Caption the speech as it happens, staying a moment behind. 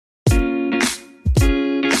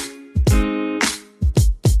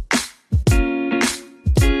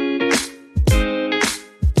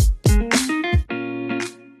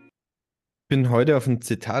Bin heute auf ein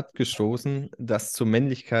Zitat gestoßen, dass zur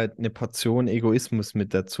Männlichkeit eine Portion Egoismus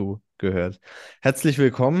mit dazu gehört. Herzlich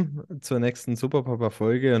willkommen zur nächsten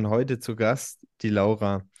Superpapa-Folge und heute zu Gast die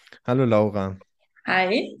Laura. Hallo Laura.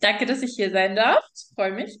 Hi, danke, dass ich hier sein darf. Ich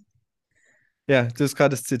freue mich. Ja, du hast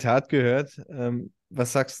gerade das Zitat gehört.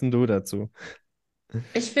 Was sagst denn du dazu?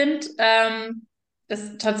 Ich finde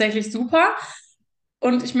es tatsächlich super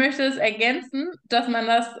und ich möchte es ergänzen, dass man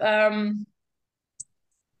das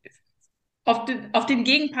auf den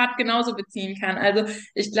Gegenpart genauso beziehen kann. Also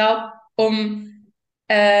ich glaube, um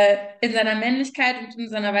in seiner Männlichkeit und in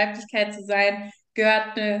seiner Weiblichkeit zu sein,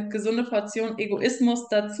 gehört eine gesunde Portion Egoismus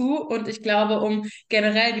dazu. Und ich glaube, um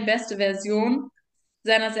generell die beste Version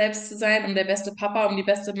seiner selbst zu sein, um der beste Papa, um die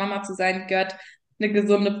beste Mama zu sein, gehört eine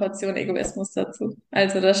gesunde Portion Egoismus dazu.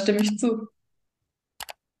 Also da stimme ich zu.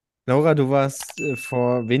 Laura, du warst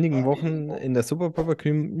vor wenigen Wochen in der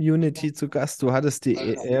Superpapa-Community zu Gast. Du hattest die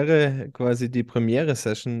Ehre, quasi die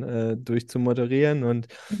Premiere-Session durchzumoderieren und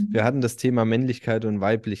wir hatten das Thema Männlichkeit und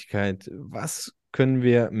Weiblichkeit. Was können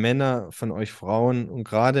wir Männer von euch Frauen und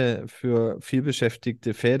gerade für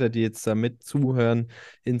vielbeschäftigte Väter, die jetzt da mit zuhören,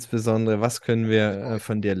 insbesondere, was können wir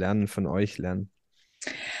von dir lernen, von euch lernen?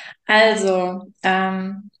 Also,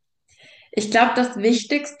 ich glaube, das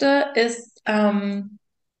Wichtigste ist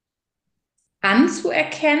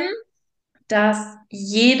anzuerkennen, dass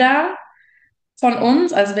jeder von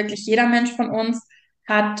uns, also wirklich jeder Mensch von uns,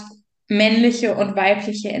 hat männliche und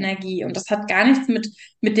weibliche Energie. Und das hat gar nichts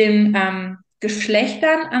mit den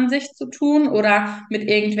Geschlechtern an sich zu tun oder mit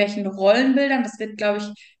irgendwelchen Rollenbildern. Das wird, glaube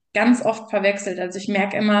ich, ganz oft verwechselt. Also ich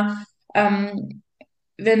merke immer, ähm,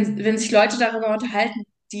 wenn sich Leute darüber unterhalten,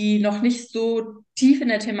 die noch nicht so tief in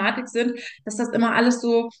der Thematik sind, dass das immer alles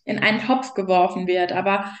so in einen Topf geworfen wird.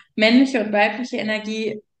 Aber männliche und weibliche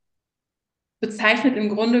Energie bezeichnet im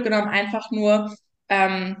Grunde genommen einfach nur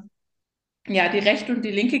ähm, ja, die rechte und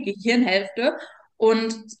die linke Gehirnhälfte.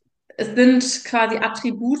 Und es sind quasi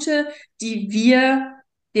Attribute, die wir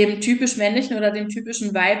dem typisch männlichen oder dem typisch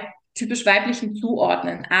weiblichen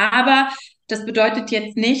zuordnen. Aber das bedeutet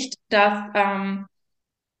jetzt nicht, dass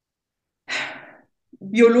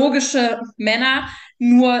biologische Männer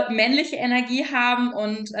nur männliche Energie haben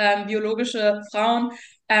und biologische Frauen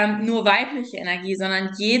nur weibliche Energie, sondern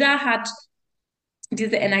jeder hat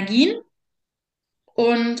diese Energien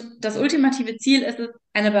und das ultimative Ziel ist es,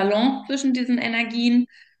 eine Balance zwischen diesen Energien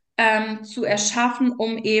zu erschaffen,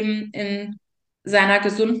 um eben in seiner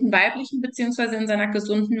gesunden weiblichen beziehungsweise in seiner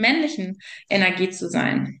gesunden männlichen Energie zu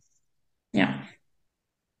sein. Ja.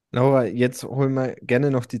 Laura, jetzt holen wir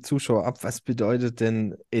gerne noch die Zuschauer ab. Was bedeutet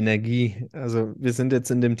denn Energie? Also wir sind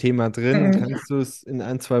jetzt in dem Thema drin. Mhm. Kannst du es in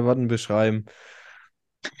ein, zwei Worten beschreiben?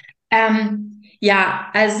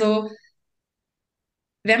 Ja, also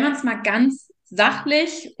wenn man es mal ganz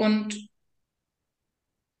sachlich und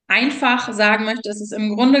einfach sagen möchte, ist es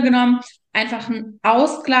im Grunde genommen einfach ein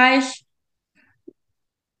Ausgleich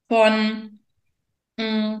von,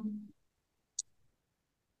 mh,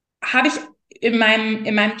 habe ich in meinem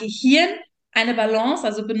Gehirn eine Balance,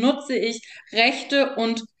 also benutze ich rechte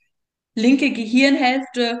und linke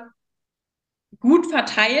Gehirnhälfte gut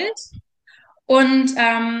verteilt und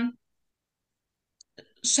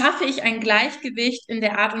schaffe ich ein Gleichgewicht in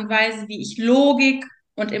der Art und Weise, wie ich Logik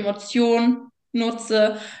und Emotion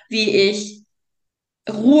nutze, wie ich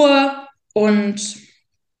Ruhe und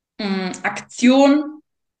Aktion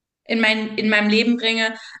in meinem Leben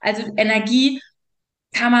bringe. Also Energie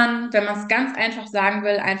kann man, wenn man es ganz einfach sagen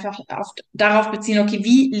will, einfach darauf beziehen, okay,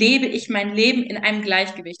 wie lebe ich mein Leben in einem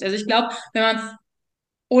Gleichgewicht? Also ich glaube, wenn man es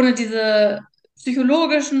ohne diese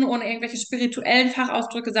psychologischen, ohne irgendwelche spirituellen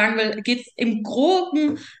Fachausdrücke sagen will, geht es im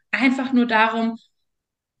Groben einfach nur darum,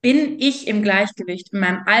 bin ich im Gleichgewicht in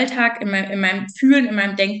meinem Alltag, in meinem Fühlen, in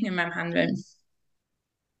meinem Denken, in meinem Handeln.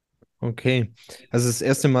 Okay. Also das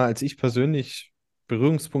erste Mal, als ich persönlich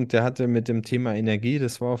Berührungspunkte hatte mit dem Thema Energie,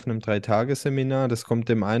 das war auf einem Drei-Tage-Seminar. Das kommt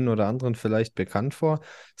dem einen oder anderen vielleicht bekannt vor.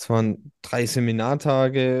 Es waren 3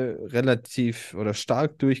 Seminartage, relativ oder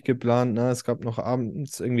stark durchgeplant. Ne? Es gab noch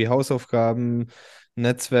abends irgendwie Hausaufgaben,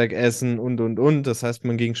 Netzwerkessen und. Das heißt,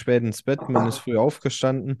 man ging spät ins Bett, man ist früh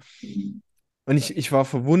aufgestanden. Und ich war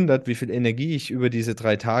verwundert, wie viel Energie ich über diese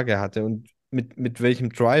 3 Tage hatte und mit welchem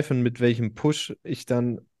Drive und mit welchem Push ich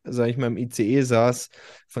dann, sag ich mal, im ICE saß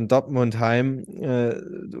von Dortmund heim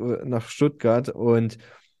nach Stuttgart. Und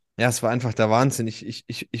ja, es war einfach der Wahnsinn.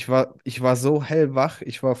 Ich war so hellwach,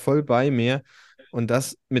 ich war voll bei mir und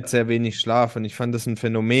das mit sehr wenig Schlaf. Und ich fand das ein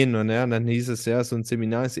Phänomen. Und ja, dann hieß es ja, so ein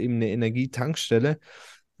Seminar ist eben eine Energietankstelle.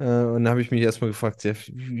 Und da habe ich mich erstmal gefragt, ja,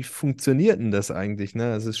 wie funktioniert denn das eigentlich? Ne?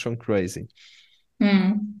 Das ist schon crazy.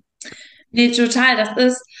 Hm. Nee, total. Das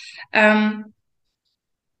ist, ähm,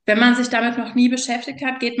 wenn man sich damit noch nie beschäftigt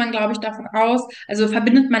hat, geht man, glaube ich, davon aus, also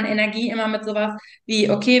verbindet man Energie immer mit sowas wie,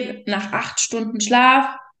 okay, nach 8 Stunden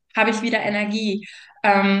Schlaf habe ich wieder Energie.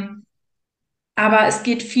 Ähm, aber es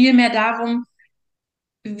geht viel mehr darum,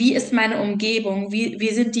 wie ist meine Umgebung? Wie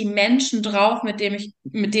sind die Menschen drauf, mit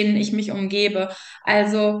denen ich mich umgebe?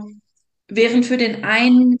 Also, während für den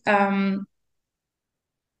einen,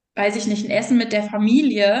 weiß ich nicht, ein Essen mit der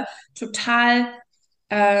Familie total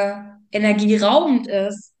äh, energieraubend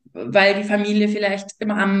ist, weil die Familie vielleicht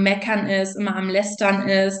immer am Meckern ist, immer am Lästern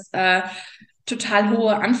ist, total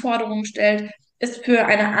hohe Anforderungen stellt, ist für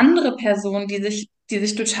eine andere Person, die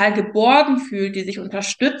sich total geborgen fühlt, die sich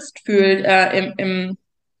unterstützt fühlt,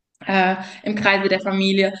 im Kreise der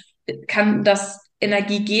Familie, kann das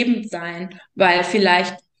energiegebend sein, weil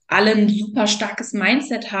vielleicht alle ein super starkes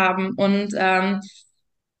Mindset haben und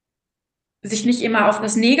sich nicht immer auf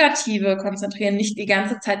das Negative konzentrieren, nicht die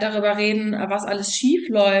ganze Zeit darüber reden, was alles schief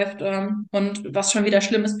läuft, und was schon wieder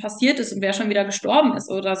Schlimmes passiert ist und wer schon wieder gestorben ist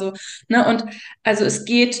oder so. Ne? Und also es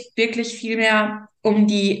geht wirklich viel mehr um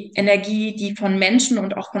die Energie, die von Menschen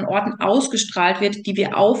und auch von Orten ausgestrahlt wird, die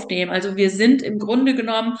wir aufnehmen. Also wir sind im Grunde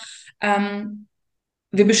genommen, ähm,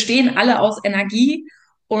 wir bestehen alle aus Energie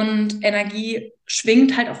und Energie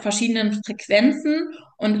schwingt halt auf verschiedenen Frequenzen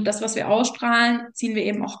und das, was wir ausstrahlen, ziehen wir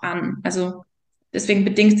eben auch an. Also deswegen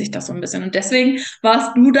bedingt sich das so ein bisschen. Und deswegen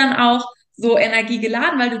warst du dann auch so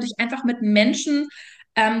energiegeladen, weil du dich einfach mit Menschen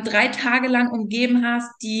 3 Tage lang umgeben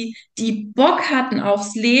hast, die Bock hatten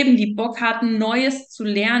aufs Leben, die Bock hatten, Neues zu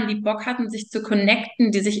lernen, die Bock hatten, sich zu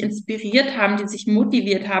connecten, die sich inspiriert haben, die sich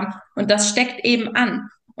motiviert haben. Und das steckt eben an.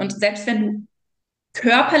 Und selbst wenn du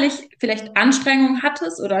körperlich vielleicht Anstrengung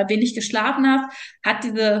hattest oder wenig geschlafen hast, hat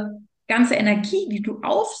diese ganze Energie, die du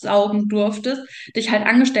aufsaugen durftest, dich halt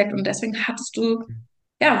angesteckt und deswegen warst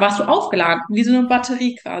du aufgeladen, wie so eine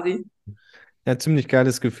Batterie quasi. Ja, ziemlich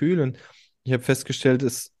geiles Gefühl und ich habe festgestellt,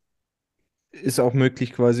 es ist auch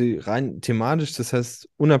möglich quasi rein thematisch, das heißt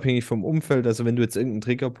unabhängig vom Umfeld, also wenn du jetzt irgendeinen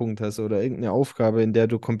Triggerpunkt hast oder irgendeine Aufgabe, in der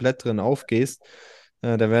du komplett drin aufgehst,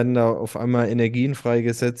 da werden da auf einmal Energien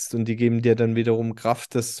freigesetzt und die geben dir dann wiederum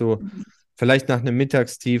Kraft, dass du vielleicht nach einem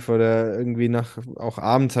Mittagstief oder irgendwie auch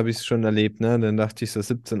abends habe ich es schon erlebt, ne? Dann dachte ich so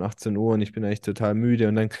 17, 18 Uhr und ich bin eigentlich total müde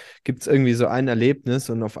und dann gibt es irgendwie so ein Erlebnis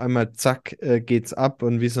und auf einmal zack, geht's ab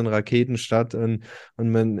und wie so ein Raketenstart und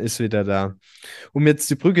man ist wieder da. Um jetzt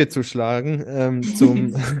die Brücke zu schlagen,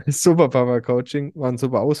 zum Superpower-Coaching, war ein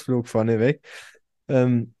super Ausflug vorneweg.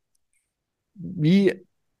 Ähm, wie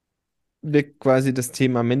wirkt quasi das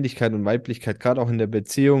Thema Männlichkeit und Weiblichkeit, gerade auch in der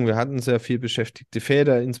Beziehung? Wir hatten sehr viel beschäftigte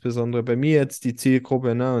Väter, insbesondere bei mir jetzt die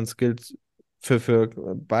Zielgruppe, ne? Und es gilt für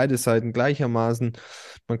beide Seiten gleichermaßen.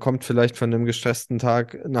 Man kommt vielleicht von einem gestressten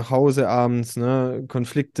Tag nach Hause abends, ne?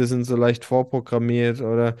 Konflikte sind so leicht vorprogrammiert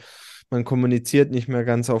oder man kommuniziert nicht mehr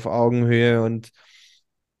ganz auf Augenhöhe und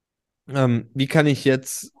wie kann ich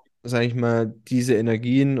jetzt, sage ich mal, diese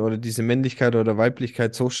Energien oder diese Männlichkeit oder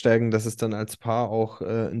Weiblichkeit so stärken, dass es dann als Paar auch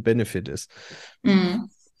ein Benefit ist? Mhm.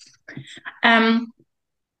 Ähm,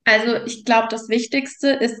 also ich glaube, das Wichtigste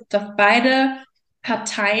ist, dass beide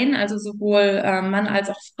Parteien, also sowohl Mann als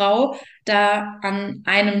auch Frau, da an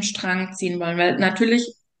einem Strang ziehen wollen. Weil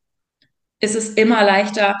natürlich ist es immer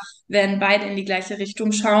leichter, wenn beide in die gleiche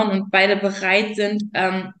Richtung schauen und beide bereit sind,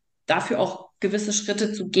 dafür auch gewisse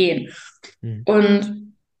Schritte zu gehen. Hm.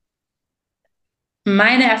 Und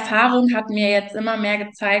meine Erfahrung hat mir jetzt immer mehr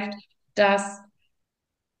gezeigt, dass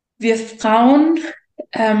wir Frauen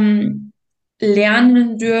ähm,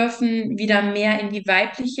 lernen dürfen, wieder mehr in die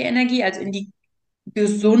weibliche Energie, also in die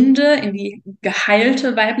gesunde, in die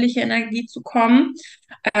geheilte weibliche Energie zu kommen.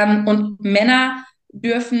 Und Männer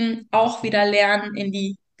dürfen auch wieder lernen, in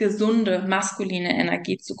die gesunde maskuline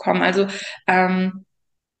Energie zu kommen. Also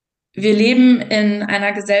wir leben in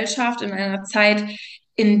einer Gesellschaft, in einer Zeit,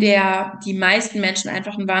 in der die meisten Menschen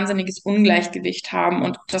einfach ein wahnsinniges Ungleichgewicht haben.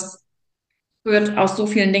 Und das rührt aus so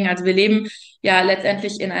vielen Dingen. Also wir leben ja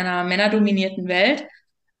letztendlich in einer männerdominierten Welt.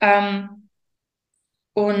 Ähm,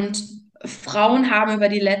 und Frauen haben über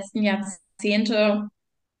die letzten Jahrzehnte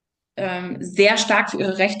sehr stark für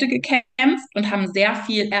ihre Rechte gekämpft und haben sehr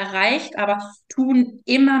viel erreicht, aber tun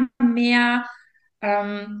immer mehr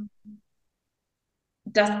ähm,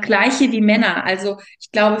 das Gleiche wie Männer. Also ich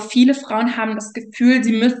glaube, viele Frauen haben das Gefühl,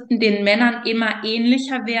 sie müssten den Männern immer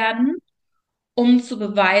ähnlicher werden, um zu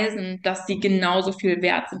beweisen, dass sie genauso viel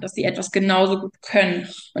wert sind, dass sie etwas genauso gut können.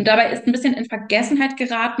 Und dabei ist ein bisschen in Vergessenheit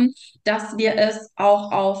geraten, dass wir es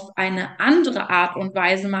auch auf eine andere Art und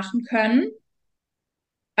Weise machen können,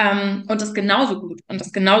 und das genauso gut und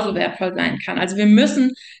das genauso wertvoll sein kann. Also wir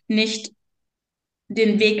müssen nicht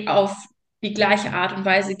den Weg auf die gleiche Art und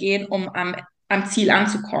Weise gehen, um am Ziel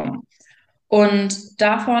anzukommen. Und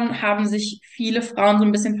davon haben sich viele Frauen so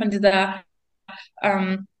ein bisschen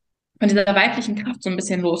ähm, von dieser weiblichen Kraft so ein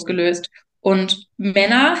bisschen losgelöst. Und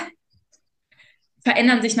Männer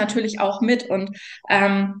verändern sich natürlich auch mit. Und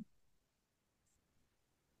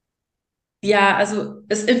ja, also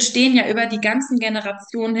es entstehen ja über die ganzen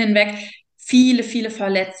Generationen hinweg viele, viele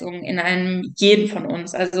Verletzungen in einem jeden von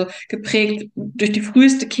uns. Also geprägt durch die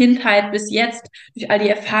früheste Kindheit bis jetzt, durch all die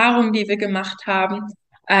Erfahrungen, die wir gemacht haben,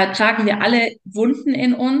 tragen wir alle Wunden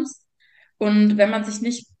in uns. Und wenn man sich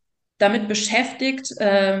nicht damit beschäftigt,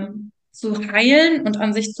 zu heilen und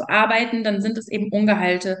an sich zu arbeiten, dann sind es eben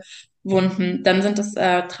ungeheilte Wunden. Dann sind es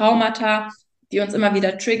Traumata, die uns immer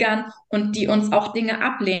wieder triggern und die uns auch Dinge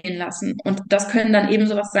ablehnen lassen. Und das können dann eben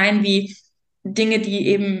sowas sein wie Dinge, die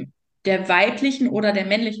eben der weiblichen oder der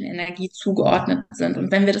männlichen Energie zugeordnet sind.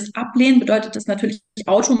 Und wenn wir das ablehnen, bedeutet das natürlich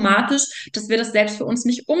automatisch, dass wir das selbst für uns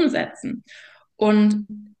nicht umsetzen. Und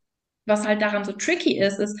was halt daran so tricky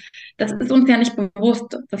ist, das ist uns ja nicht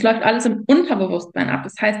bewusst. Das läuft alles im Unterbewusstsein ab.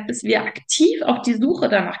 Das heißt, bis wir aktiv auf die Suche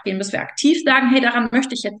danach gehen, bis wir aktiv sagen, hey, daran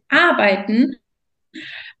möchte ich jetzt arbeiten,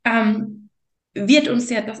 ähm, wird uns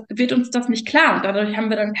das nicht klar. Und dadurch haben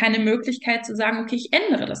wir dann keine Möglichkeit zu sagen, okay, ich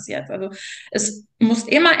ändere das jetzt. Also es muss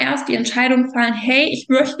immer erst die Entscheidung fallen, hey, ich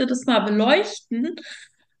möchte das mal beleuchten,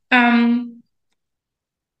 ähm,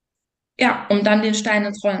 ja, um dann den Stein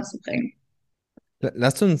ins Rollen zu bringen.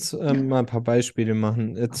 Lass uns mal ein paar Beispiele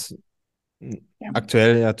machen. Jetzt Ja.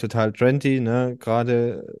 aktuell ja total trendy, ne?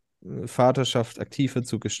 Gerade Vaterschaft aktiver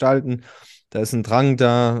zu gestalten. Da ist ein Drang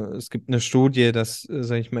da. Es gibt eine Studie, dass,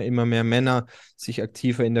 sage ich mal, immer mehr Männer sich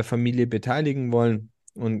aktiver in der Familie beteiligen wollen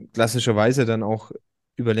und klassischerweise dann auch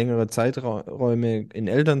über längere Zeiträume in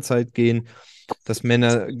Elternzeit gehen, dass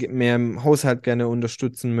Männer mehr im Haushalt gerne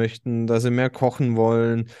unterstützen möchten, dass sie mehr kochen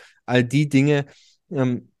wollen. All die Dinge.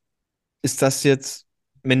 Ähm, Ist das jetzt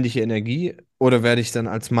männliche Energie oder werde ich dann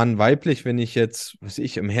als Mann weiblich, wenn ich jetzt, was weiß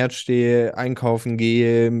ich, im Herd stehe, einkaufen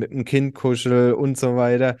gehe, mit dem Kind kuschel und so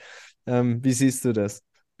weiter? Wie siehst du das?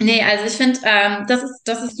 Nee, also ich finde,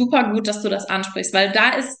 das ist super gut, dass du das ansprichst, weil da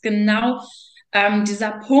ist genau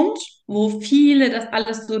dieser Punkt, wo viele das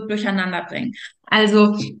alles so durcheinander bringen.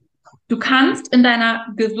 Also du kannst in deiner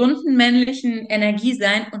gesunden männlichen Energie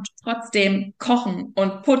sein und trotzdem kochen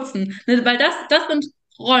und putzen, ne? Weil das sind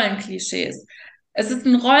Rollenklischees. Es ist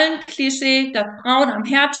ein Rollenklischee, dass Frauen am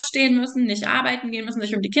Herd stehen müssen, nicht arbeiten gehen müssen,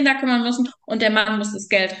 sich um die Kinder kümmern müssen und der Mann muss das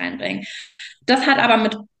Geld reinbringen. Das hat aber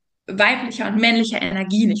mit weiblicher und männlicher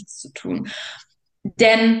Energie nichts zu tun.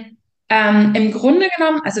 Denn im Grunde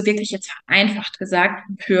genommen, also wirklich jetzt vereinfacht gesagt,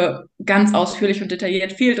 für ganz ausführlich und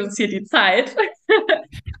detailliert fehlt uns hier die Zeit.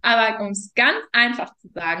 Aber um es ganz einfach zu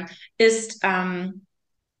sagen, ist,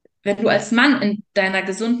 wenn du als Mann in deiner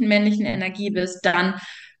gesunden männlichen Energie bist, dann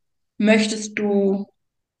möchtest du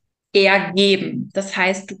eher geben. Das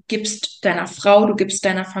heißt, du gibst deiner Frau, du gibst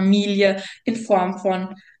deiner Familie in Form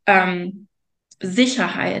von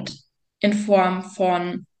Sicherheit, in Form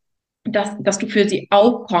von dass du für sie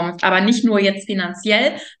aufkommst, aber nicht nur jetzt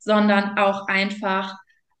finanziell, sondern auch einfach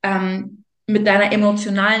mit deiner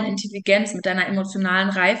emotionalen Intelligenz, mit deiner emotionalen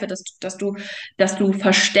Reife, dass du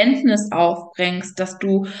Verständnis aufbringst, dass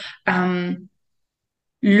du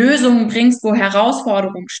Lösungen bringst, wo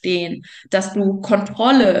Herausforderungen stehen, dass du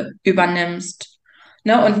Kontrolle übernimmst,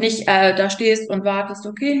 ne, und nicht da stehst und wartest,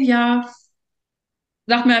 okay, ja,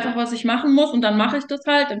 sag mir einfach, was ich machen muss und dann mache ich das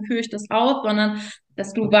halt, dann führe ich das aus, sondern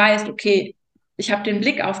dass du weißt, okay, ich habe den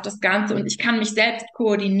Blick auf das Ganze und ich kann mich selbst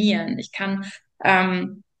koordinieren. Ich kann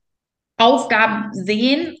Aufgaben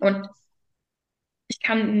sehen und ich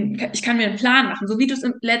kann mir einen Plan machen, so wie du es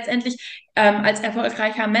letztendlich als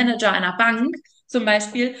erfolgreicher Manager einer Bank zum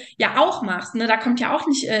Beispiel ja auch machst. Ne? Da kommt ja auch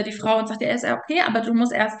nicht die Frau und sagt, ja, ist ja okay, aber du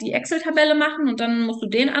musst erst die Excel-Tabelle machen und dann musst du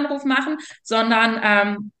den Anruf machen,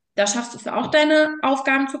 sondern da schaffst du es auch, deine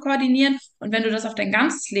Aufgaben zu koordinieren. Und wenn du das auf dein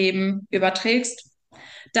ganzes Leben überträgst,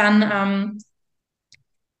 dann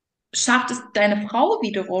schafft es deine Frau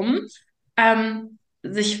wiederum,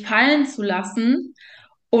 sich fallen zu lassen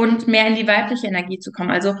und mehr in die weibliche Energie zu kommen.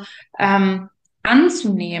 Also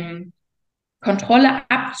anzunehmen, Kontrolle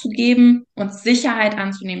abzugeben und Sicherheit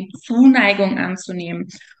anzunehmen, Zuneigung anzunehmen.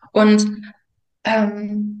 Und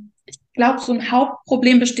ich glaube, so ein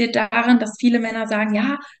Hauptproblem besteht darin, dass viele Männer sagen,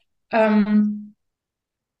 ja, ähm,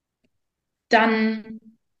 dann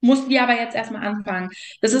muss die aber jetzt erstmal anfangen.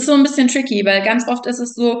 Das ist so ein bisschen tricky, weil ganz oft ist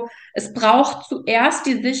es so, es braucht zuerst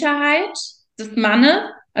die Sicherheit des Mannes.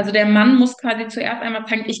 Also der Mann muss quasi zuerst einmal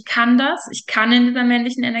zeigen, ich kann das, ich kann in dieser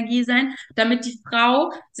männlichen Energie sein, damit die Frau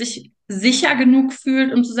sich sicher genug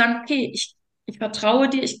fühlt, um zu sagen, okay, ich vertraue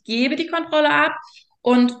dir, ich gebe die Kontrolle ab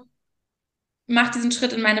und mache diesen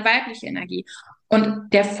Schritt in meine weibliche Energie.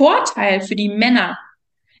 Und der Vorteil für die Männer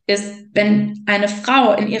ist, wenn eine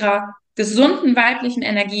Frau in ihrer gesunden weiblichen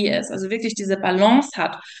Energie ist, also wirklich diese Balance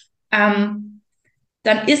hat, dann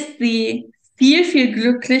ist sie viel, viel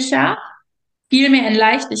glücklicher, viel mehr in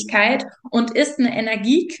Leichtigkeit und ist eine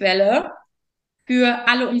Energiequelle für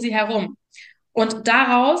alle um sie herum. Und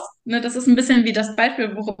daraus, ne, das ist ein bisschen wie das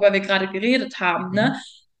Beispiel, worüber wir gerade geredet haben, Mhm. ne,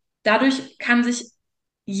 dadurch kann sich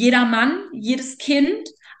jeder Mann, jedes Kind,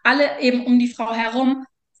 alle eben um die Frau herum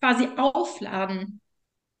quasi aufladen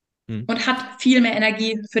Mhm. und hat viel mehr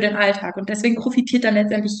Energie für den Alltag. Und deswegen profitiert dann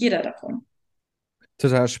letztendlich jeder davon.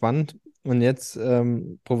 Total spannend. Und jetzt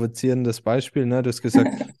provozierendes Beispiel, ne? Du hast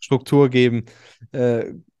gesagt, Struktur geben,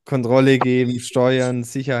 äh, Kontrolle geben, Steuern,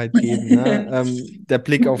 Sicherheit geben, ne? Der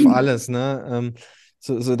Blick auf alles, ne?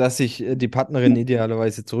 Sodass sich die Partnerin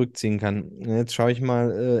idealerweise zurückziehen kann. Und jetzt schaue ich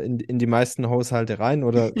mal in die meisten Haushalte rein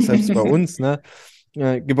oder selbst bei uns, ne?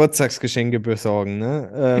 Geburtstagsgeschenke besorgen,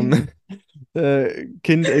 ne?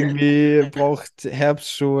 Kind irgendwie braucht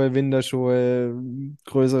Herbstschuhe, Winterschuhe,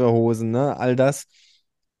 größere Hosen, ne? All das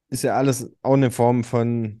ist ja alles auch eine Form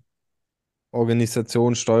von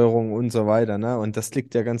Organisation, Steuerung und so weiter, ne? Und das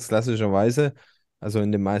liegt ja ganz klassischerweise, also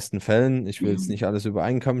in den meisten Fällen, ich will jetzt nicht alles über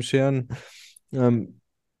einen Kamm scheren, ähm,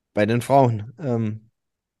 bei den Frauen.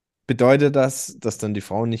 Bedeutet das, dass dann die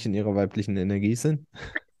Frauen nicht in ihrer weiblichen Energie sind?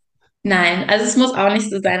 Nein, also es muss auch nicht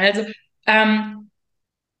so sein. Also ähm,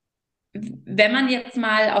 wenn man jetzt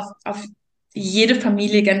mal auf jede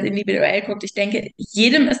Familie ganz individuell guckt, ich denke,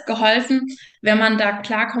 jedem ist geholfen, wenn man da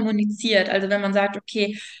klar kommuniziert. Also wenn man sagt,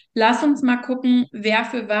 okay, lass uns mal gucken, wer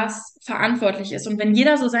für was verantwortlich ist. Und wenn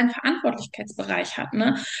jeder so seinen Verantwortlichkeitsbereich hat,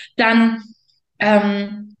 ne, dann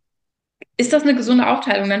ist das eine gesunde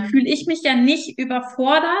Aufteilung. Dann fühle ich mich ja nicht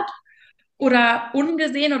überfordert oder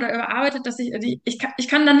ungesehen oder überarbeitet, dass ich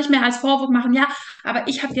kann dann nicht mehr als Vorwurf machen, ja, aber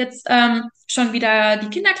ich habe jetzt schon wieder die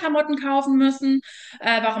Kinderklamotten kaufen müssen.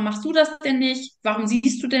 Warum machst du das denn nicht? Warum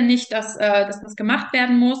siehst du denn nicht, dass das gemacht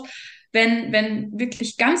werden muss? Wenn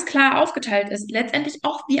wirklich ganz klar aufgeteilt ist, letztendlich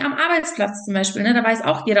auch wie am Arbeitsplatz zum Beispiel, ne, da weiß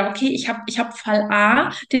auch jeder, okay, ich hab Fall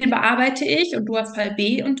A, den bearbeite ich und du hast Fall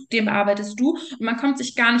B und den bearbeitest du und man kommt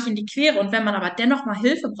sich gar nicht in die Quere und wenn man aber dennoch mal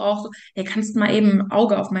Hilfe braucht, so, hey, kannst du mal eben ein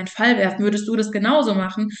Auge auf meinen Fall werfen? Würdest du das genauso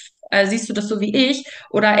machen? Siehst du das so wie ich?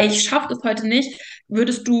 Oder ey, ich schaffe das heute nicht.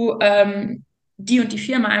 Würdest du die und die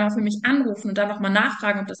Firma einmal für mich anrufen und dann nochmal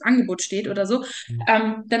nachfragen, ob das Angebot steht oder so?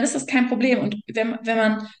 Dann ist das kein Problem. Und wenn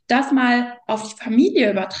man das mal auf die Familie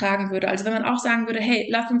übertragen würde, also wenn man auch sagen würde, hey,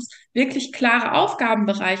 lass uns wirklich klare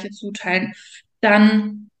Aufgabenbereiche zuteilen,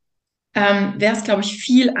 dann wäre es, glaube ich,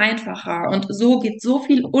 viel einfacher. Und so geht so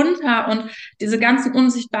viel unter und diese ganzen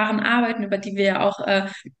unsichtbaren Arbeiten, über die wir ja auch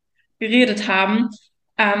geredet haben,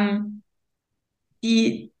 ähm,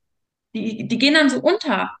 die, die gehen dann so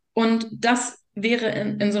unter. Und das wäre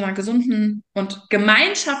in so einer gesunden und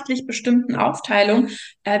gemeinschaftlich bestimmten Aufteilung,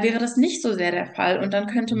 wäre das nicht so sehr der Fall. Und dann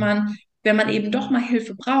könnte man, wenn man eben doch mal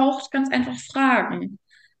Hilfe braucht, ganz einfach fragen.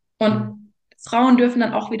 Und Frauen dürfen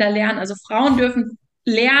dann auch wieder lernen. Also Frauen dürfen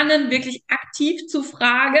lernen, wirklich aktiv zu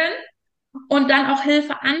fragen und dann auch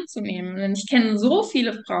Hilfe anzunehmen. Denn ich kenne so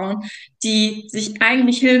viele Frauen, die sich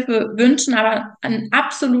eigentlich Hilfe wünschen, aber ein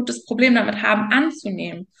absolutes Problem damit haben,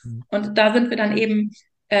 anzunehmen. Und da sind wir dann eben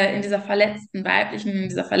in dieser verletzten weiblichen, in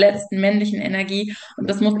dieser verletzten männlichen Energie. Und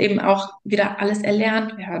das muss eben auch wieder alles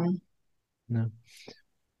erlernt werden. Ja.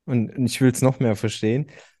 Und ich will es noch mehr verstehen.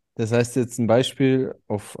 Das heißt jetzt ein Beispiel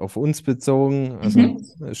auf uns bezogen, also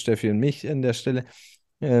Mhm. Steffi und mich an der Stelle.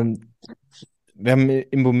 Ähm, Wir haben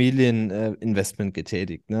Immobilieninvestment Investment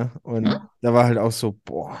getätigt, ne? Und da war halt auch so,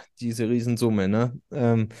 boah, diese Riesensumme, ne?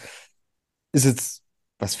 Ist jetzt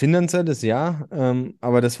was Finanzielles, ja,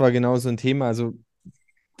 aber das war genau so ein Thema. Also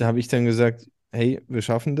da habe ich dann gesagt, hey, wir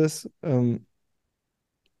schaffen das,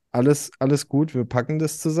 alles gut, wir packen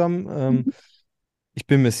das zusammen. Ich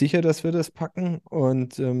bin mir sicher, dass wir das packen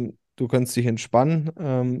und du kannst dich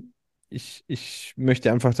entspannen. Ich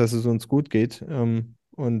möchte einfach, dass es uns gut geht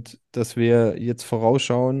und dass wir jetzt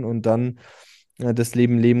vorausschauen und dann das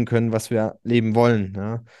Leben leben können, was wir leben wollen.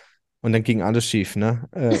 Ja? Und dann ging alles schief, ne?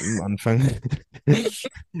 Am Anfang.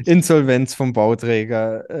 Insolvenz vom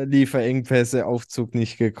Bauträger, Lieferengpässe, Aufzug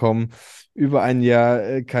nicht gekommen, über ein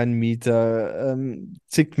Jahr kein Mieter,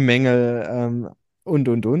 zig Mängel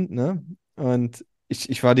und, ne? Und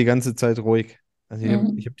ich war die ganze Zeit ruhig. Also ich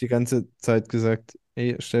Mhm. hab die ganze Zeit gesagt,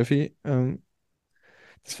 hey Steffi,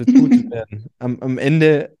 das wird gut werden. Am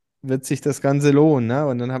Ende wird sich das Ganze lohnen, ne?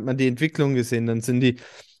 Und dann hat man die Entwicklung gesehen. Dann sind die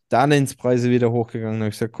Darlehenspreise wieder hochgegangen. Da habe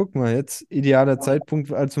ich gesagt, guck mal, jetzt idealer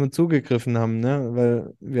Zeitpunkt, als wir zugegriffen haben, ne?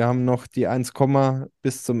 Weil wir haben noch die 1,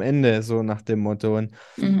 bis zum Ende, so nach dem Motto. Und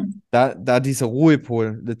Mhm. da dieser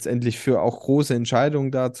Ruhepol letztendlich für auch große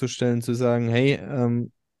Entscheidungen darzustellen, zu sagen, hey,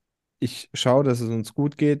 ich schaue, dass es uns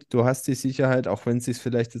gut geht. Du hast die Sicherheit, auch wenn es sich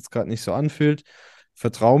vielleicht jetzt gerade nicht so anfühlt.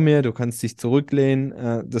 Vertrau mir, du kannst dich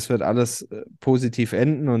zurücklehnen. Das wird alles positiv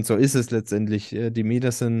enden und so ist es letztendlich. Die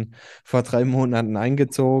Mieter sind vor 3 Monaten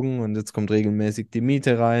eingezogen und jetzt kommt regelmäßig die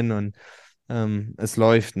Miete rein und es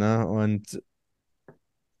läuft, ne? Und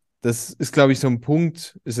das ist, glaube ich, so ein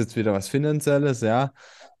Punkt, ist jetzt wieder was Finanzielles, ja.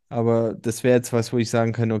 Aber das wäre jetzt was, wo ich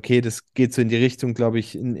sagen kann, okay, das geht so in die Richtung, glaube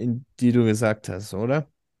ich, in die du gesagt hast, oder?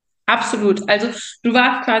 Absolut. Also du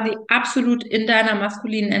warst quasi absolut in deiner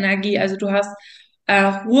maskulinen Energie. Also du hast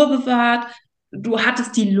Ruhe bewahrt, du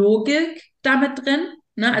hattest die Logik damit drin.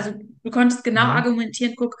 Ne? Also du konntest genau Mhm.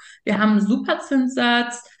 argumentieren, guck, wir haben einen super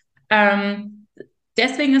Zinssatz,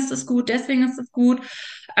 deswegen ist es gut, deswegen ist es gut.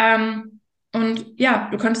 Und ja,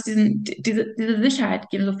 du konntest diese Sicherheit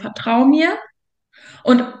geben, so vertrau mir.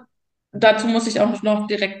 Und dazu muss ich auch noch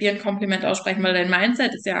direkt dir ein Kompliment aussprechen, weil dein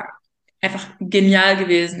Mindset ist ja einfach genial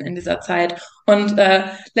gewesen in dieser Zeit. Und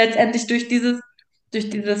letztendlich durch dieses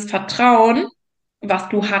Vertrauen, was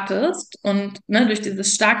du hattest und ne, durch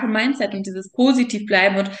dieses starke Mindset und dieses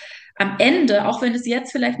Positivbleiben und am Ende, auch wenn es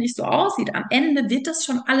jetzt vielleicht nicht so aussieht, am Ende wird das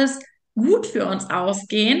schon alles gut für uns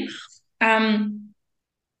ausgehen, ähm,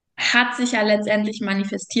 hat sich ja letztendlich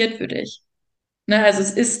manifestiert für dich. Ne? Also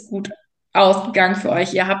es ist gut ausgegangen für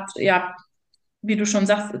euch. Ihr habt, wie du schon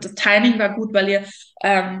sagst, das Timing war gut, weil ihr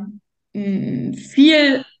einen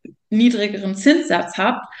viel niedrigeren Zinssatz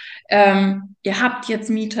habt. Ihr habt jetzt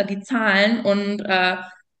Mieter, die zahlen und ne,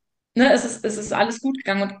 es ist alles gut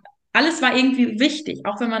gegangen und alles war irgendwie wichtig,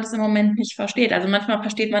 auch wenn man das im Moment nicht versteht. Also manchmal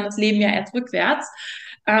versteht man das Leben ja erst rückwärts.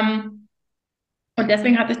 Ähm, und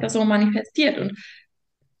deswegen hat sich das so manifestiert. Und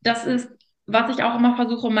das ist, was ich auch immer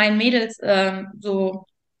versuche, meinen Mädels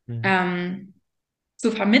Mhm. ähm,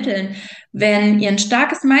 zu vermitteln. Wenn ihr ein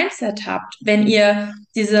starkes Mindset habt, wenn ihr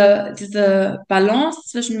diese Balance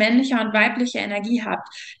zwischen männlicher und weiblicher Energie habt,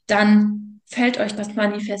 dann fällt euch das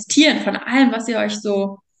Manifestieren von allem, was ihr euch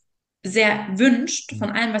so sehr wünscht, von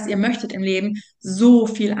allem, was ihr möchtet im Leben, so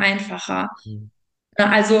viel einfacher. Mhm.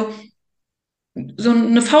 Also so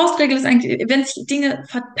eine Faustregel ist eigentlich, wenn sich Dinge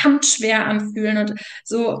verdammt schwer anfühlen und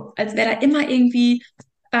so, als wäre da immer irgendwie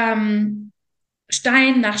ähm,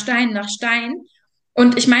 Stein nach Stein nach Stein.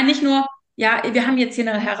 Und ich meine nicht nur, ja, wir haben jetzt hier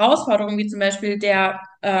eine Herausforderung, wie zum Beispiel der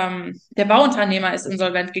Bauunternehmer ist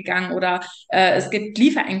insolvent gegangen oder es gibt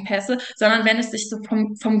Lieferengpässe, sondern wenn es sich so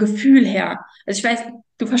vom Gefühl her, also ich weiß,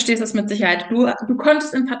 du verstehst das mit Sicherheit, du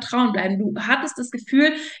konntest im Vertrauen bleiben, du hattest das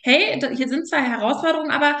Gefühl, hey, hier sind zwar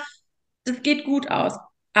Herausforderungen, aber das geht gut aus.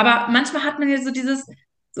 Aber manchmal hat man ja so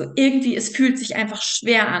so irgendwie, es fühlt sich einfach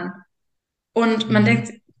schwer an. Und man Mhm.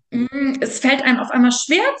 denkt, es fällt einem auf einmal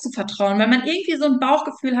schwer zu vertrauen, weil man irgendwie so ein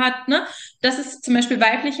Bauchgefühl hat, ne? Das ist zum Beispiel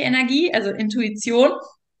weibliche Energie, also Intuition.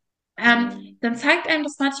 Dann zeigt einem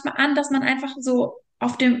das manchmal an, dass man einfach so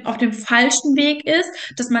auf dem falschen Weg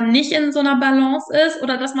ist, dass man nicht in so einer Balance ist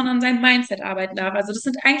oder dass man an seinem Mindset arbeiten darf. Also das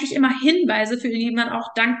sind eigentlich immer Hinweise, für die man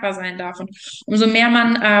auch dankbar sein darf. Und umso mehr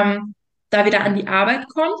man da wieder an die Arbeit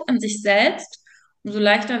kommt, an sich selbst, umso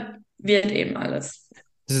leichter wird eben alles.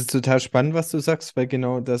 Das ist total spannend, was du sagst, weil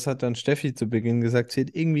genau das hat dann Steffi zu Beginn gesagt. Sie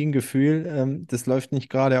hat irgendwie ein Gefühl, das läuft nicht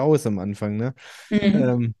geradeaus am Anfang, ne? Mhm.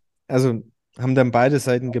 Ähm, also haben dann beide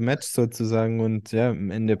Seiten gematcht sozusagen und ja, am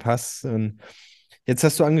Ende passt. Und jetzt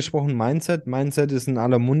hast du angesprochen Mindset. Mindset ist in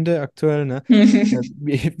aller Munde aktuell, ne?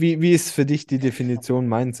 Wie ist für dich die Definition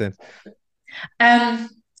Mindset? Ähm,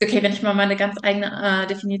 okay, wenn ich mal meine ganz eigene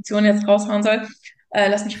Definition jetzt raushauen soll,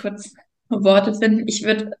 lass mich kurz Worte finden.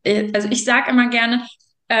 Also ich sage immer gerne,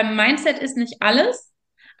 Mindset ist nicht alles,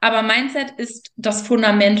 aber Mindset ist das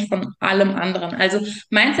Fundament von allem anderen. Also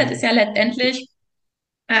Mindset ist Mhm. ja letztendlich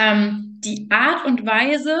die Art und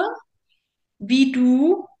Weise, wie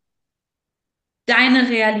du deine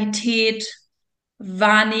Realität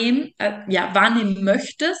wahrnehmen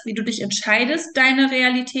möchtest, wie du dich entscheidest, deine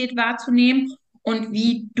Realität wahrzunehmen und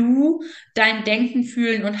wie du dein Denken,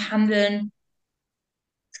 Fühlen und Handeln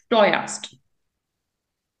steuerst.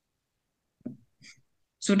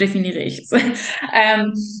 So definiere ich es.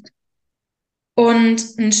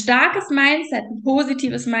 Und ein starkes Mindset, ein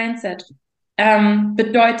positives Mindset,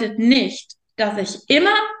 bedeutet nicht, dass ich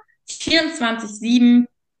immer 24/7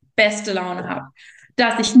 beste Laune habe,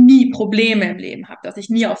 dass ich nie Probleme im Leben habe, dass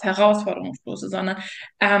ich nie auf Herausforderungen stoße, sondern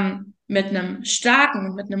mit einem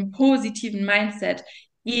starken, mit einem positiven Mindset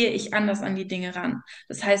gehe ich anders an die Dinge ran.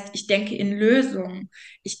 Das heißt, ich denke in Lösungen.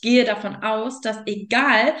 Ich gehe davon aus, dass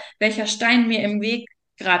egal welcher Stein mir im Weg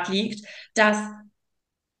gerade liegt, dass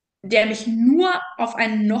der mich nur auf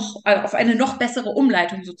eine noch bessere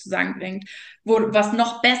Umleitung sozusagen bringt, wo was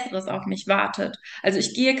noch Besseres auf mich wartet. Also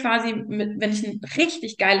ich gehe quasi wenn ich ein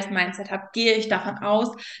richtig geiles Mindset habe, gehe ich davon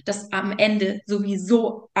aus, dass am Ende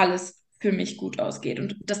sowieso alles für mich gut ausgeht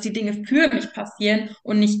und dass die Dinge für mich passieren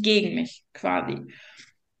und nicht gegen mich quasi.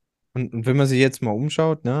 Und wenn man sich jetzt mal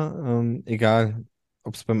umschaut, ne, egal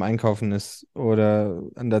ob es beim Einkaufen ist oder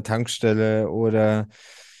an der Tankstelle oder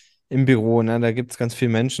im Büro, ne, da gibt es ganz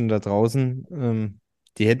viele Menschen da draußen,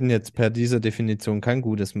 die hätten jetzt per dieser Definition kein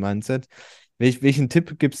gutes Mindset. Welchen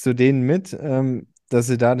Tipp gibst du denen mit, dass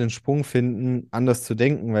sie da den Sprung finden, anders zu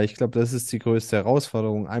denken? Weil ich glaube, das ist die größte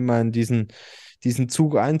Herausforderung, einmal in diesen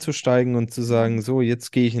Zug einzusteigen und zu sagen, so,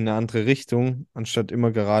 jetzt gehe ich in eine andere Richtung, anstatt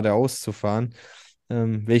immer geradeaus zu fahren.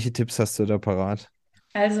 Welche Tipps hast du da parat?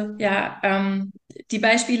 Also ja, die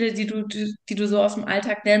Beispiele, die du so aus dem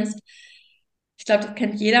Alltag nennst, ich glaube, das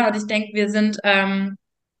kennt jeder und ich denke, wir sind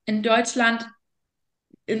in Deutschland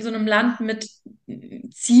in so einem Land mit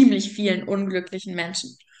ziemlich vielen unglücklichen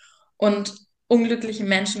Menschen. Und unglückliche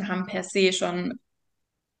Menschen haben per se schon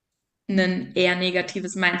ein eher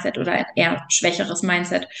negatives Mindset oder ein eher schwächeres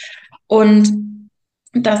Mindset. Und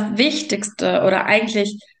das Wichtigste oder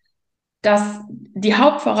eigentlich die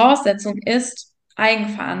Hauptvoraussetzung ist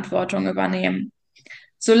Eigenverantwortung übernehmen.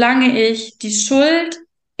 Solange ich die Schuld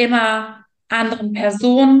immer anderen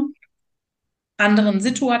Personen, anderen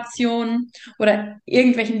Situationen oder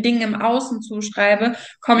irgendwelchen Dingen im Außen zuschreibe,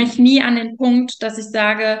 komme ich nie an den Punkt, dass ich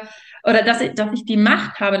sage, oder dass ich die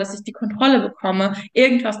Macht habe, dass ich die Kontrolle bekomme,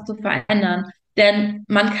 irgendwas zu verändern. Denn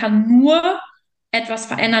man kann nur etwas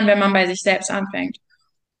verändern, wenn man bei sich selbst anfängt.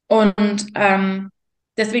 Und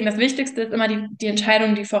deswegen das Wichtigste ist immer die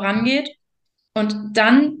Entscheidung, die vorangeht. Und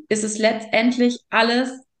dann ist es letztendlich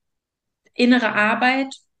alles innere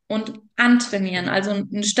Arbeit und antrainieren. Also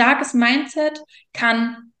ein starkes Mindset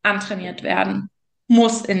kann antrainiert werden,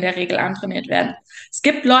 muss in der Regel antrainiert werden. Es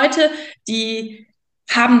gibt Leute, die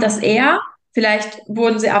haben das eher, vielleicht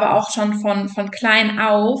wurden sie aber auch schon von klein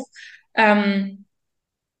auf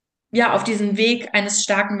ja, auf diesen Weg eines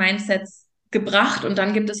starken Mindsets gebracht. Und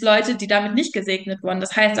dann gibt es Leute, die damit nicht gesegnet wurden.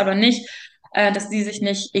 Das heißt aber nicht, dass die sich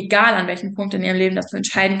nicht, egal an welchem Punkt in ihrem Leben, dazu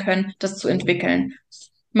entscheiden können, das zu entwickeln.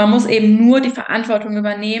 Man muss eben nur die Verantwortung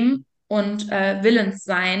übernehmen und willens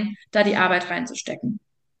sein, da die Arbeit reinzustecken.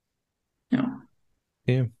 Ja.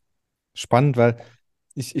 Okay. Spannend, weil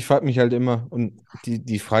ich frage mich halt immer, und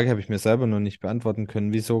die Frage habe ich mir selber noch nicht beantworten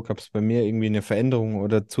können, wieso gab es bei mir irgendwie eine Veränderung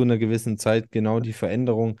oder zu einer gewissen Zeit genau die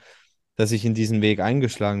Veränderung, dass ich in diesen Weg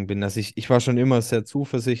eingeschlagen bin. Ich war schon immer sehr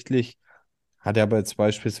zuversichtlich, hatte aber jetzt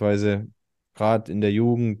beispielsweise gerade in der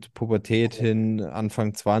Jugend, Pubertät hin,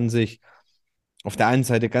 Anfang 20, auf der einen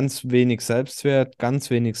Seite ganz wenig Selbstwert, ganz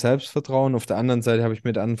wenig Selbstvertrauen. Auf der anderen Seite habe ich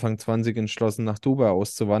mit Anfang 20 entschlossen, nach Dubai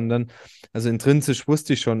auszuwandern. Also intrinsisch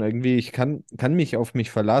wusste ich schon irgendwie, kann mich auf mich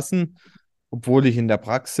verlassen, obwohl ich in der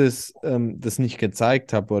Praxis das nicht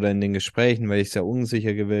gezeigt habe oder in den Gesprächen, weil ich sehr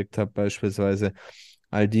unsicher gewirkt habe, beispielsweise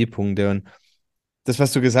all die Punkte. Und das,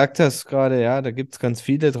 was du gesagt hast gerade, ja, da gibt es ganz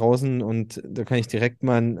viele draußen und da kann ich direkt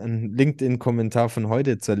mal einen LinkedIn-Kommentar von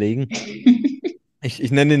heute zerlegen.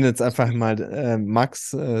 Ich nenne ihn jetzt einfach mal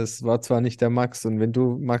Max. Es war zwar nicht der Max und wenn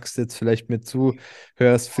du Max jetzt vielleicht mit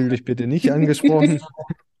zuhörst, fühl dich bitte nicht angesprochen.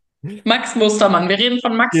 Max Mustermann, wir reden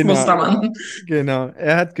von Max Genau, Mustermann. genau.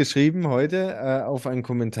 Er hat geschrieben heute auf einen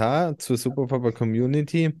Kommentar zur Superpapa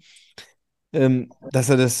Community, dass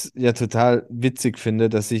er das ja total witzig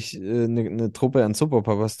findet, dass sich eine Truppe an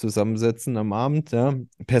Superpapas zusammensetzen am Abend. Ja.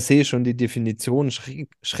 Per se schon die Definition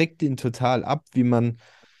schreckt ihn total ab, wie man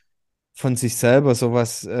von sich selber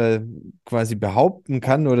sowas quasi behaupten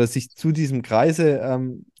kann oder sich zu diesem Kreise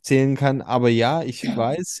zählen kann. Aber ja, ich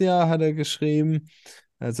weiß ja, hat er geschrieben,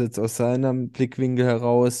 also jetzt aus seinem Blickwinkel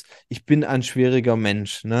heraus, ich bin ein schwieriger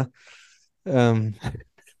Mensch, ne? Ähm,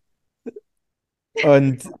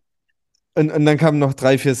 und, und dann kamen noch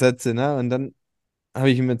drei, vier Sätze, ne? Und dann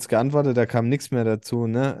habe ich ihm jetzt geantwortet, da kam nichts mehr dazu,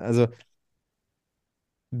 ne? Also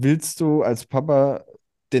willst du als Papa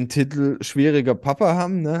den Titel schwieriger Papa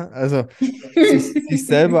haben, ne? Also sich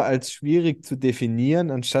selber als schwierig zu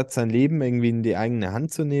definieren, anstatt sein Leben irgendwie in die eigene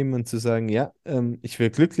Hand zu nehmen und zu sagen, ja, ich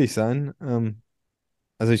will glücklich sein.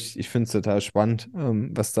 Also ich finde es total spannend,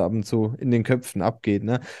 was da ab und zu in den Köpfen abgeht,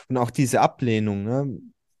 ne? Und auch diese Ablehnung, ne?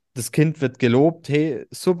 Das Kind wird gelobt, hey,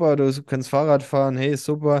 super, du kannst Fahrrad fahren, hey,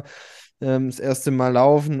 super, das erste Mal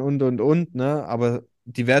laufen und, ne? Aber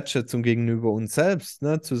die Wertschätzung gegenüber uns selbst,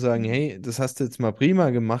 ne? Zu sagen, hey, das hast du jetzt mal prima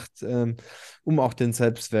gemacht, um auch den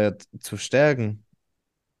Selbstwert zu stärken.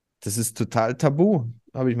 Das ist total tabu,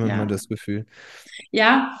 habe ich manchmal Ja, das Gefühl.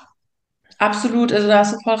 ja, absolut. Also da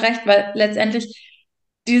hast du voll recht, weil letztendlich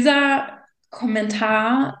dieser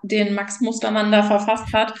Kommentar, den Max Mustermann da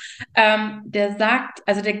verfasst hat, der sagt,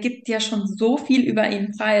 also der gibt ja schon so viel über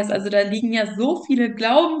ihn preis. Also da liegen ja so viele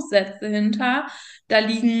Glaubenssätze hinter, da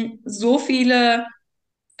liegen so viele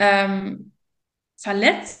ähm,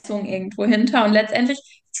 Verletzung irgendwo hinter und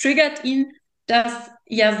letztendlich triggert ihn das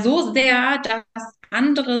ja so sehr, dass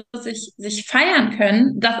andere sich feiern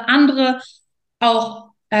können, dass andere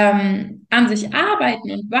auch an sich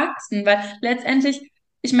arbeiten und wachsen, weil letztendlich,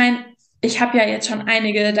 ich meine, ich habe ja jetzt schon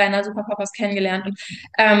einige deiner Superpapas kennengelernt und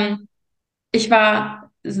ich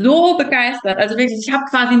war so begeistert, also wirklich, ich habe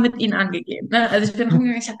quasi mit ihnen angegeben. Ne? Also ich bin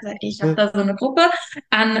rumgegangen, ich habe gesagt, ey, ich habe da so eine Gruppe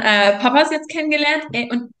an Papas jetzt kennengelernt, ey,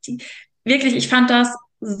 und wirklich, ich fand das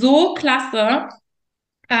so klasse.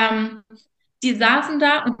 Ähm, Die saßen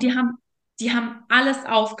da und die haben alles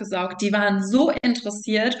aufgesaugt. Die waren so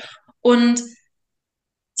interessiert und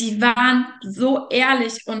die waren so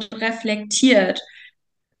ehrlich und reflektiert.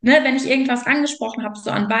 Ne, wenn ich irgendwas angesprochen habe, so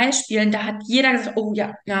an Beispielen, da hat jeder gesagt, oh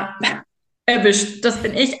ja, na, erwischt, das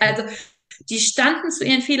bin ich. Also die standen zu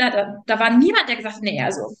ihren Fehlern, da war niemand, der gesagt hat, nee,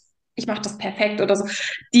 also ich mache das perfekt oder so.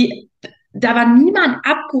 Da war niemand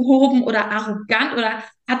abgehoben oder arrogant oder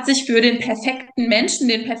hat sich für den perfekten Menschen,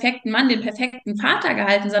 den perfekten Mann, den perfekten Vater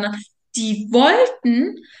gehalten, sondern die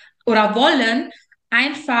wollten oder wollen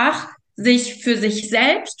einfach sich für sich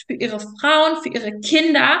selbst, für ihre Frauen, für ihre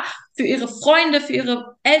Kinder, für ihre Freunde, für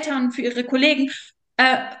ihre Eltern, für ihre Kollegen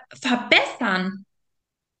verbessern.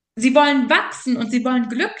 Sie wollen wachsen und sie wollen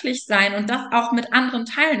glücklich sein und das auch mit anderen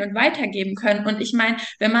teilen und weitergeben können. Und ich meine,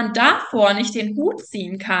 wenn man davor nicht den Hut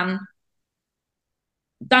ziehen kann,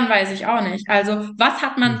 dann weiß ich auch nicht. Also, was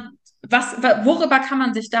hat man, worüber kann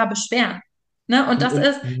man sich da beschweren? Ne? Und das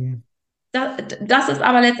ist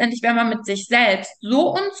aber letztendlich, wenn man mit sich selbst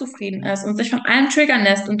so unzufrieden ist und sich von allem triggern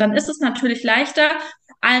lässt. Und dann ist es natürlich leichter,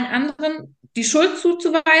 allen anderen die Schuld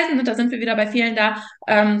zuzuweisen. Und da sind wir wieder bei fehlender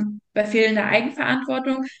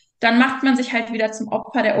Eigenverantwortung. Dann macht man sich halt wieder zum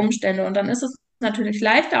Opfer der Umstände. Und dann ist es natürlich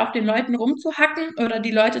leichter, auf den Leuten rumzuhacken oder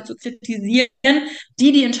die Leute zu kritisieren,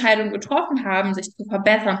 die die Entscheidung getroffen haben, sich zu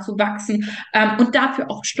verbessern, zu wachsen, und dafür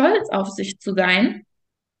auch stolz auf sich zu sein,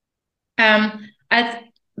 als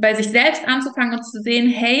bei sich selbst anzufangen und zu sehen,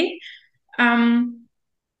 hey, ähm,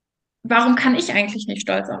 warum kann ich eigentlich nicht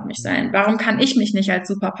stolz auf mich sein? Warum kann ich mich nicht als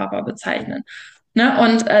Superpapa bezeichnen? Ne?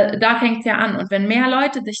 Und da fängt es ja an. Und wenn mehr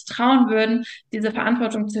Leute sich trauen würden, diese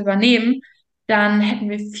Verantwortung zu übernehmen, dann hätten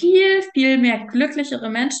wir viel, viel mehr glücklichere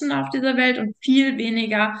Menschen auf dieser Welt und viel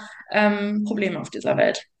weniger Probleme auf dieser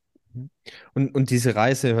Welt. Und diese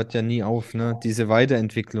Reise hört ja nie auf, ne? Diese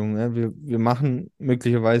Weiterentwicklung. Ne? Wir machen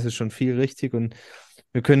möglicherweise schon viel richtig und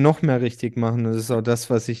wir können noch mehr richtig machen. Das ist auch das,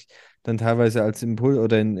 was ich dann teilweise als Impuls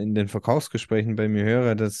oder in den Verkaufsgesprächen bei mir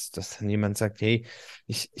höre, dass dann jemand sagt, hey,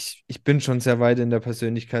 ich bin schon sehr weit in der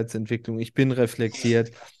Persönlichkeitsentwicklung, ich bin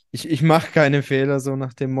reflektiert, ich mache keine Fehler, so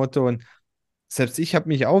nach dem Motto. Und selbst ich habe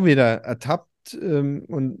mich auch wieder ertappt,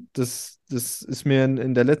 und das ist mir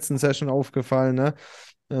in der letzten Session aufgefallen, ne?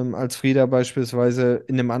 Als Frieda beispielsweise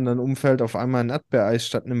in einem anderen Umfeld auf einmal ein Erdbeereis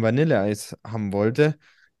statt einem Vanilleeis haben wollte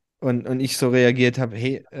und ich so reagiert habe,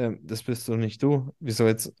 hey, das bist doch nicht du. Wieso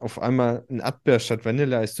jetzt auf einmal ein Erdbeer statt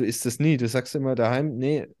Vanilleeis? Du isst es nie. Du sagst immer daheim,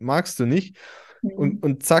 nee, magst du nicht. Mhm.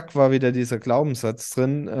 Und zack, war wieder dieser Glaubenssatz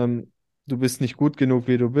drin, du bist nicht gut genug,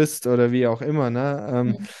 wie du bist oder wie auch immer,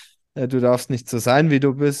 ne? Du darfst nicht so sein, wie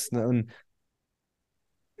du bist. Ne? Und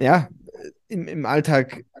ja, im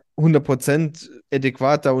Alltag 100%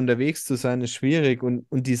 adäquat da unterwegs zu sein, ist schwierig. Und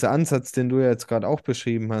dieser Ansatz, den du ja jetzt gerade auch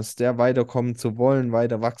beschrieben hast, der weiterkommen zu wollen,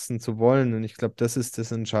 weiter wachsen zu wollen. Und ich glaube, das ist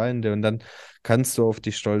das Entscheidende. Und dann kannst du auf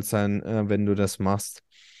dich stolz sein, wenn du das machst.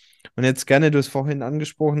 Und jetzt gerne, du hast vorhin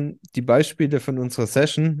angesprochen, die Beispiele von unserer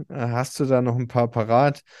Session. Hast du da noch ein paar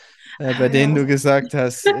parat, bei denen du Ja. gesagt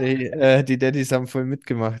hast, ey, die Daddys haben voll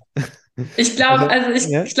mitgemacht? Ich glaube, Also,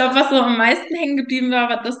 also ja. ich glaube, was so am meisten hängen geblieben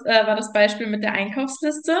war das Beispiel mit der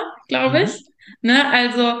Einkaufsliste, glaube Mhm. ich. Ne?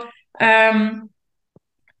 Also,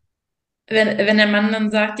 wenn der Mann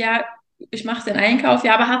dann sagt, ja, ich mache den Einkauf,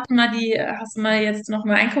 ja, aber hast du mal jetzt noch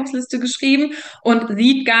eine Einkaufsliste geschrieben und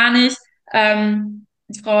sieht gar nicht,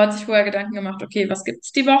 die Frau hat sich vorher Gedanken gemacht, okay, was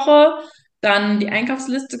gibt's die Woche? Dann die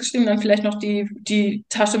Einkaufsliste geschrieben, dann vielleicht noch die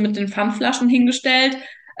Tasche mit den Pfandflaschen hingestellt.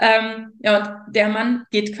 Ja, und der Mann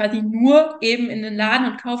geht quasi nur eben in den Laden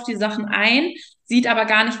und kauft die Sachen ein, sieht aber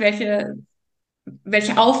gar nicht,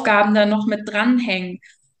 welche Aufgaben da noch mit dranhängen.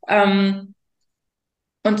 Ähm,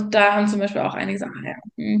 Und da haben zum Beispiel auch einige gesagt, ah ja,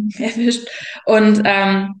 erwischt. Und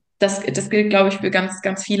das gilt, glaube ich, für ganz,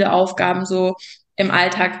 ganz viele Aufgaben so im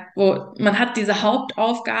Alltag, wo man hat diese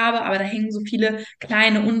Hauptaufgabe, aber da hängen so viele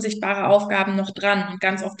kleine, unsichtbare Aufgaben noch dran. Und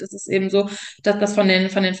ganz oft ist es eben so, dass das von den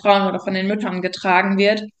Frauen oder von den Müttern getragen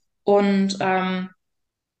wird. Und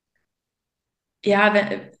ja,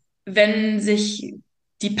 wenn sich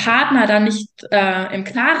die Partner da nicht im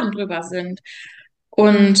Klaren drüber sind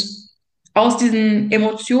und aus diesen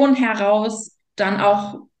Emotionen heraus dann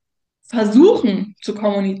auch versuchen zu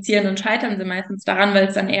kommunizieren und scheitern sie meistens daran, weil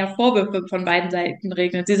es dann eher Vorwürfe von beiden Seiten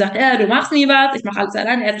regnet. Sie sagt, du machst nie was, ich mache alles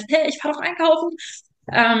allein. Er sagt, ich fahre doch einkaufen.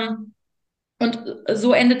 Ähm, und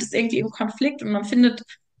so endet es irgendwie im Konflikt und man findet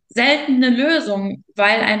selten eine Lösung,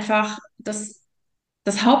 weil einfach das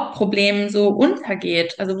Hauptproblem so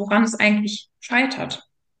untergeht, also woran es eigentlich scheitert.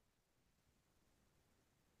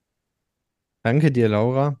 Danke dir,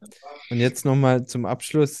 Laura. Und jetzt nochmal zum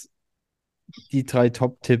Abschluss die 3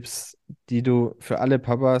 Top-Tipps, die du für alle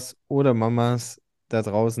Papas oder Mamas da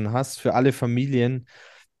draußen hast, für alle Familien,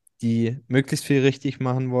 die möglichst viel richtig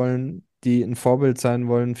machen wollen, die ein Vorbild sein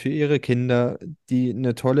wollen für ihre Kinder, die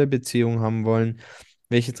eine tolle Beziehung haben wollen.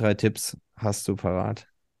 Welche 3 Tipps hast du parat?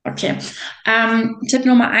 Okay. Tipp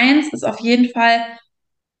Nummer 1 ist auf jeden Fall,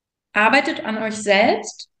 arbeitet an euch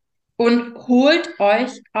selbst und holt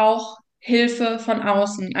euch auch Hilfe von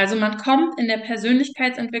außen. Also man kommt in der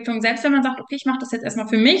Persönlichkeitsentwicklung, selbst wenn man sagt, okay, ich mache das jetzt erstmal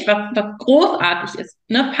für mich, was großartig ist,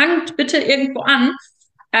 ne, fangt bitte irgendwo an.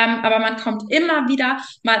 Aber man kommt immer wieder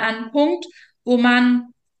mal an einen Punkt, wo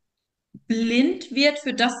man blind wird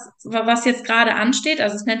für das, was jetzt gerade ansteht.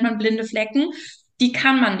 Also das nennt man blinde Flecken. Die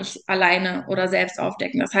kann man nicht alleine oder selbst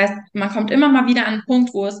aufdecken. Das heißt, man kommt immer mal wieder an einen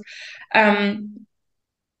Punkt, wo es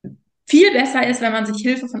viel besser ist, wenn man sich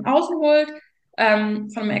Hilfe von außen holt, von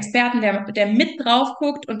einem Experten, der mit drauf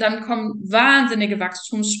guckt und dann kommen wahnsinnige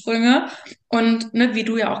Wachstumssprünge. Und ne, wie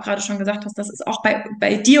du ja auch gerade schon gesagt hast, das ist auch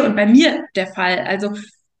bei dir und bei mir der Fall. Also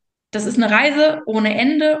das ist eine Reise ohne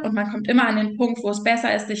Ende und man kommt immer an den Punkt, wo es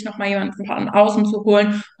besser ist, sich nochmal jemanden von außen zu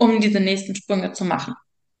holen, um diese nächsten Sprünge zu machen.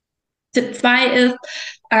 Tipp 2 ist,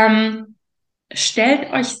 ähm,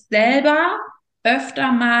 stellt euch selber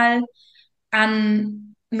öfter mal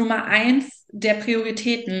an Nummer 1 der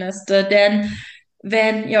Prioritätenliste. Denn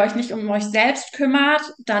wenn ihr euch nicht um euch selbst kümmert,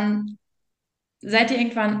 dann seid ihr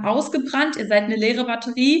irgendwann ausgebrannt, ihr seid eine leere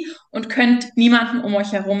Batterie und könnt niemanden um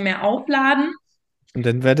euch herum mehr aufladen. Und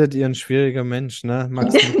dann werdet ihr ein schwieriger Mensch, ne?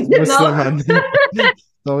 Max Genau. Mustermann.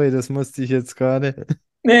 Sorry, das musste ich jetzt gerade.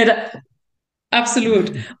 Nee,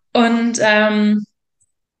 absolut. Und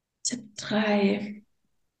Tipp 3.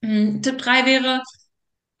 Tipp 3 wäre,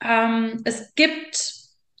 es gibt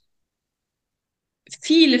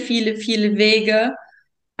viele, viele, viele Wege,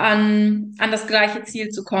 an das gleiche Ziel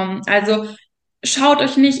zu kommen. Also schaut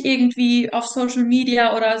euch nicht irgendwie auf Social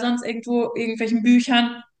Media oder sonst irgendwo irgendwelchen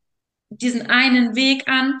Büchern diesen einen Weg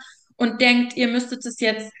an und denkt, ihr müsstet es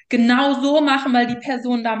jetzt genau so machen, weil die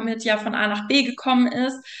Person damit ja von A nach B gekommen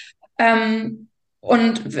ist. Ähm,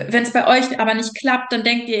 und wenn es bei euch aber nicht klappt, dann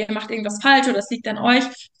denkt ihr, ihr macht irgendwas falsch oder es liegt an euch,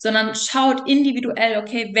 sondern schaut individuell,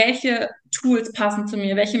 okay, welche Tools passen zu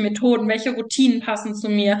mir, welche Methoden, welche Routinen passen zu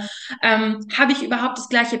mir. Habe ich überhaupt das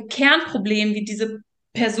gleiche Kernproblem wie diese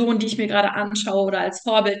Person, die ich mir gerade anschaue oder als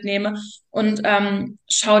Vorbild nehme und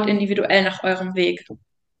schaut individuell nach eurem Weg.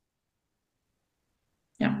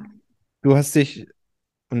 Ja. Du hast dich,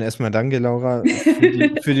 und erstmal danke, Laura,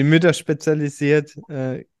 für die Mütter spezialisiert.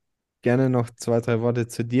 Gerne noch 2, 3 Worte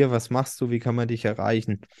zu dir. Was machst du? Wie kann man dich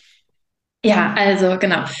erreichen? Ja, also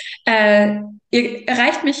genau. Äh, Ihr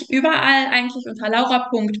erreicht mich überall eigentlich unter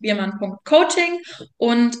laura.biermann.coaching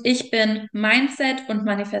und ich bin Mindset- und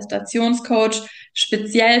Manifestationscoach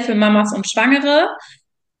speziell für Mamas und Schwangere.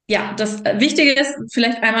 Ja, das Wichtige ist,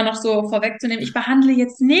 vielleicht einmal noch so vorwegzunehmen, ich behandle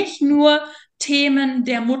jetzt nicht nur Themen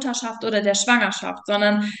der Mutterschaft oder der Schwangerschaft,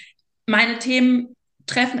 sondern meine Themen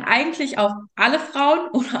treffen eigentlich auf alle Frauen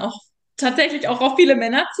oder auch tatsächlich auch auf viele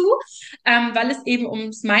Männer zu, weil es eben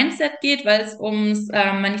ums Mindset geht, weil es ums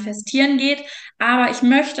Manifestieren geht. Aber ich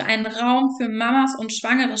möchte einen Raum für Mamas und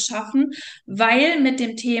Schwangere schaffen, weil mit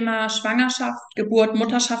dem Thema Schwangerschaft, Geburt,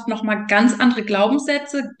 Mutterschaft nochmal ganz andere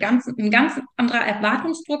Glaubenssätze, ein ganz anderer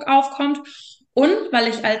Erwartungsdruck aufkommt und weil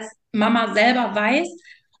ich als Mama selber weiß,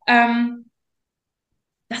 ähm,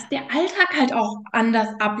 dass der Alltag halt auch anders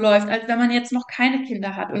abläuft, als wenn man jetzt noch keine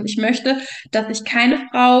Kinder hat. Und ich möchte, dass sich keine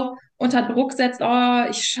Frau unter Druck setzt, oh,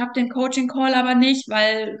 ich schaffe den Coaching-Call aber nicht,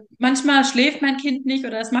 weil manchmal schläft mein Kind nicht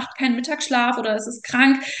oder es macht keinen Mittagsschlaf oder es ist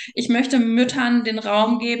krank. Ich möchte Müttern den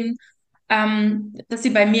Raum geben, dass sie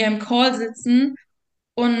bei mir im Call sitzen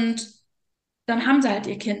und dann haben sie halt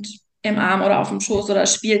ihr Kind. im Arm oder auf dem Schoß oder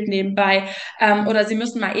spielt nebenbei. Oder sie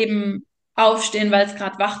müssen mal eben aufstehen, weil es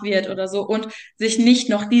gerade wach wird oder so und sich nicht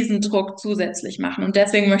noch diesen Druck zusätzlich machen. Und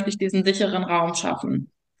deswegen möchte ich diesen sicheren Raum schaffen.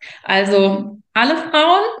 Also alle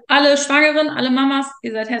Frauen, alle Schwangeren, alle Mamas,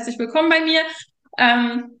 ihr seid herzlich willkommen bei mir.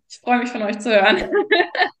 Ich freue mich von euch zu hören.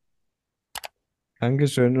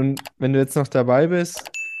 Dankeschön. Und wenn du jetzt noch dabei bist,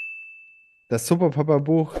 das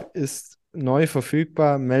Superpapa-Buch ist neu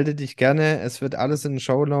verfügbar. Melde dich gerne. Es wird alles in den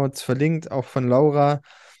Shownotes verlinkt, auch von Laura.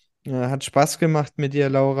 Hat Spaß gemacht mit dir,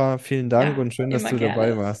 Laura. Vielen Dank Ja, und schön, dass immer du dabei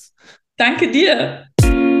gerne. warst. Danke dir.